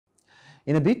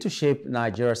In a bid to shape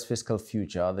Nigeria's fiscal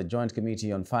future, the Joint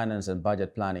Committee on Finance and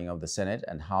Budget Planning of the Senate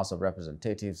and House of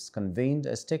Representatives convened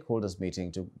a stakeholders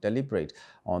meeting to deliberate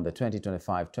on the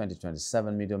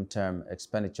 2025-2027 Medium-Term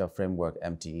Expenditure Framework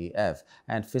 (MTEF)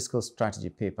 and Fiscal Strategy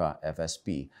Paper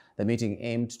 (FSP). The meeting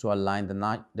aimed to align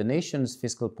the nation's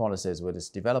fiscal policies with its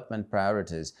development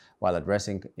priorities while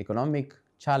addressing economic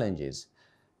challenges.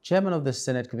 Chairman of the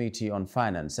Senate Committee on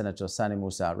Finance, Senator Sani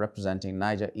Musa, representing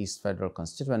Niger East Federal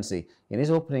Constituency, in his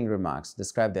opening remarks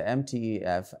described the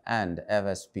MTEF and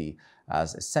FSP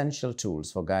as essential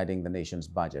tools for guiding the nation's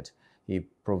budget. He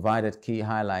provided key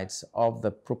highlights of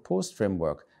the proposed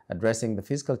framework addressing the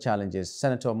fiscal challenges.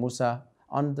 Senator Musa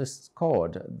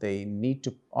underscored the need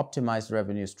to optimize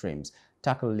revenue streams,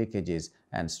 tackle leakages,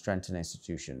 and strengthen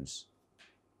institutions.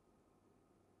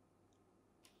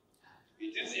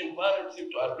 It is imperative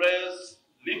to address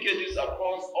leakages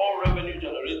across all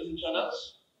revenue-generating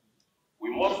channels. We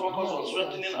must focus on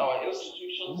strengthening our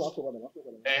institutions,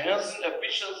 enhancing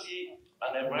efficiency,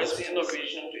 and embracing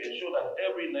innovation to ensure that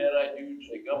every naira due to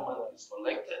the government is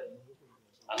collected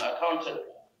and accounted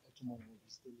for.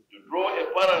 To draw a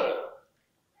parallel,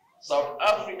 South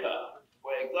Africa,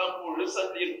 for example,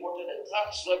 recently reported a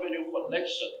tax revenue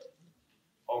collection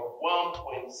of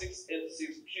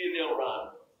 1.686 trillion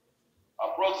rand,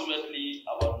 approximately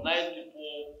about $94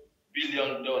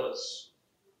 billion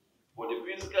for the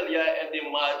fiscal year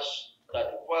ending March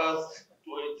 31st,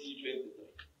 2023.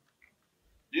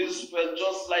 This fell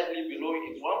just slightly below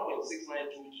its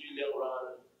 1.692 trillion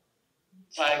rand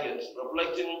target,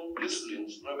 reflecting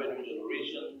disciplined revenue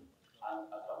generation and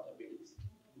accountability.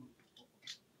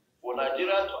 For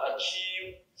Nigeria to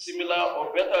achieve similar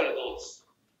or better results,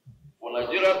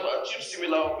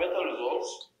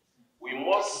 we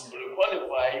must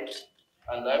requalify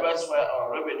and diversify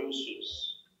our revenue streams,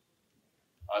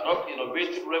 adopt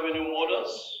innovative revenue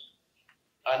models,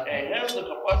 and enhance the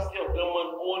capacity of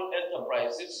government-owned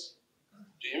enterprises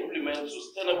to implement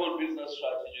sustainable business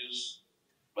strategies.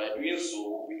 By doing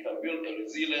so, we can build a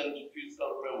resilient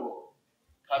fiscal framework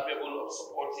capable of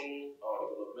supporting our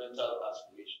developmental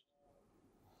aspirations.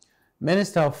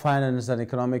 Minister of Finance and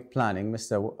Economic Planning,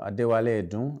 Mr. Adewale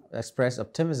Edun, expressed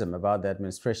optimism about the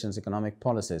administration's economic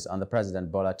policies under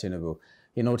President Bola Tinubu.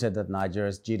 He noted that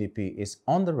Nigeria's GDP is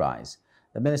on the rise.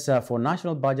 The Minister for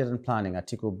National Budget and Planning,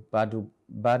 Atiku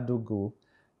Badugu,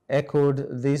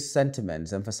 echoed these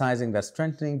sentiments, emphasizing that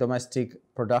strengthening domestic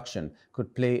production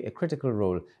could play a critical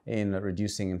role in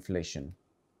reducing inflation.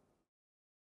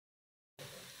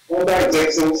 Under His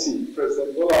Excellency,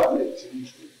 President Bola Ahmed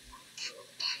Tinubu,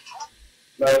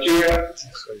 Nigeria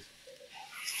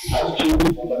has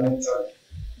changed fundamentally.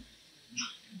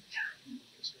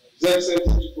 His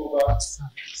Excellency took over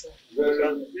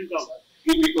very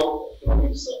difficult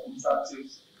economic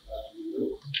circumstances, as we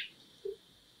know.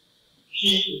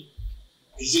 Key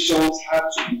decisions had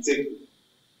to be taken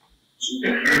to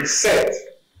reset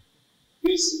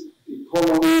this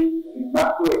economy, the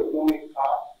macroeconomic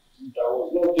path that was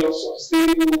not just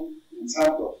sustainable in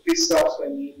terms of fiscal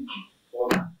spending,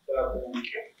 but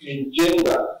in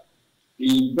general,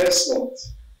 the investment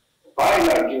by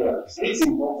Nigerians is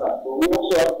important, but we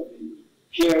also have to be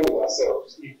clear with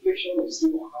ourselves. Inflation is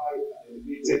still high and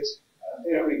elevated,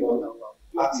 and everyone,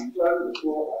 particularly the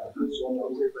poor and those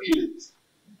who feel it.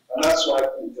 And that's why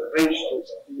interventions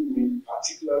are being made,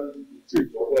 particularly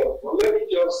for them. But let me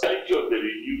just say, of the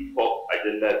renewed POP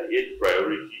agenda, the 8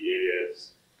 priority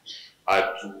areas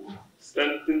are to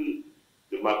strengthen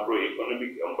the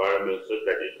macroeconomic environment so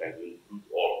that it can include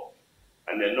all.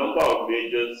 And a number of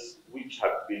measures which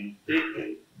have been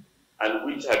taken and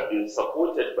which have been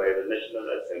supported by the National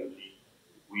Assembly,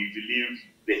 we believe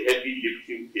the heavy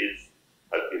lifting phase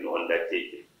has been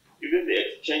undertaken. Even the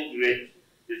exchange rate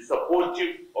is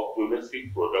supportive of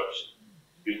domestic production,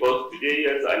 because today,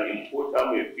 as an importer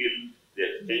may feel the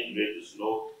exchange rate is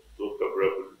not so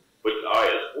favorable, but our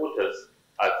exporters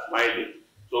are smiling.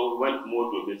 So we want more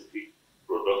domestic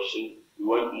production. We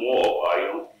want more of our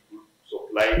young people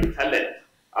supplying talent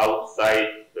outside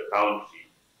the country,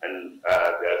 and they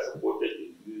are supported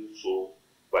in doing so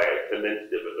by a talent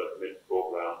development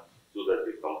program so that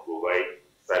they can provide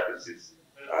services.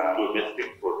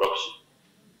 Domestic production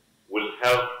will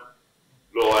help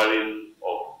lowering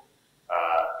of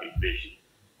inflation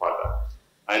further.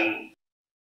 And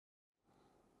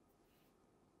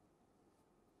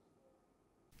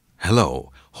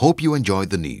hello, hope you enjoyed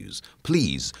the news.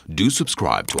 Please do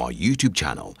subscribe to our YouTube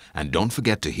channel and don't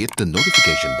forget to hit the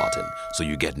notification button so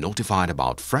you get notified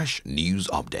about fresh news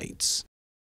updates.